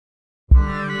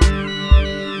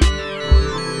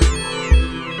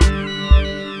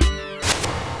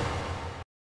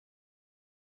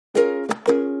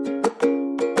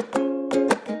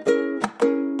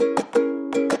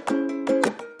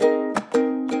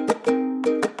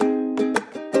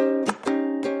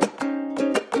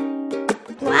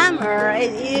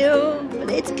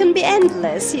glamour. It can be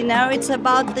endless, you know. It's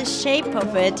about the shape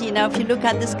of it. You know, if you look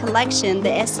at this collection, the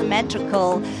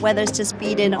asymmetrical, whether it's just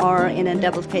beaded or in a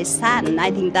double-faced satin,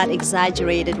 I think that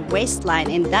exaggerated waistline,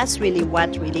 and that's really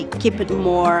what really keep it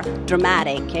more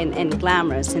dramatic and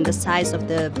glamorous in the size of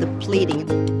the pleating.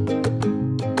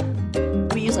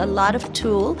 We use a lot of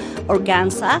tulle,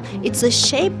 organza. The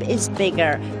shape is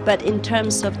bigger, but in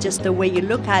terms of just the way you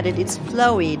look at it, it's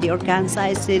flowy. The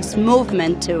organza is its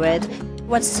movement to it.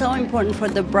 What's so important for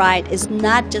the bride is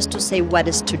not just to say what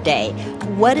is today.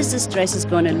 What is this dress is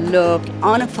going to look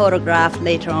on a photograph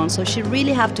later on? So she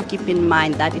really have to keep in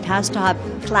mind that it has to have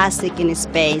classic in its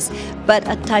base, but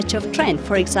a touch of trend.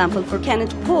 For example, for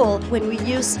Kenneth Pool, when we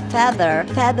use feather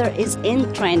is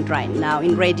in trend right now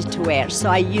in ready-to-wear. So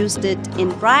I used it in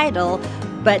bridal,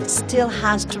 but still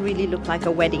has to really look like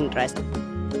a wedding dress.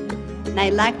 And I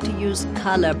like to use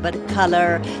color, but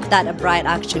color that a bride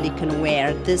actually can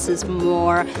wear. This is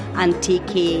more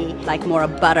antique-y, like more a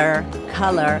butter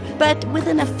color, but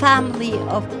within a family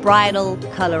of bridal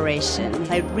coloration.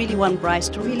 I really want brides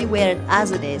to really wear it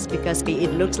as it is, because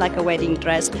it looks like a wedding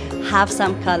dress, have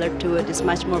some color to it, it's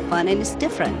much more fun and it's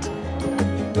different.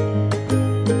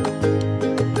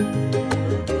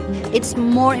 It's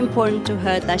more important to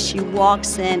her that she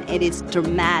walks in, it is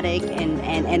dramatic,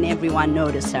 and everyone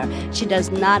notices her. She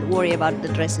does not worry about the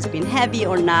dresses being heavy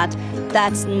or not.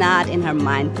 That's not in her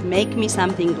mind. Make me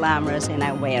something glamorous and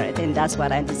I wear it, and that's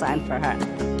what I designed for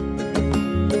her.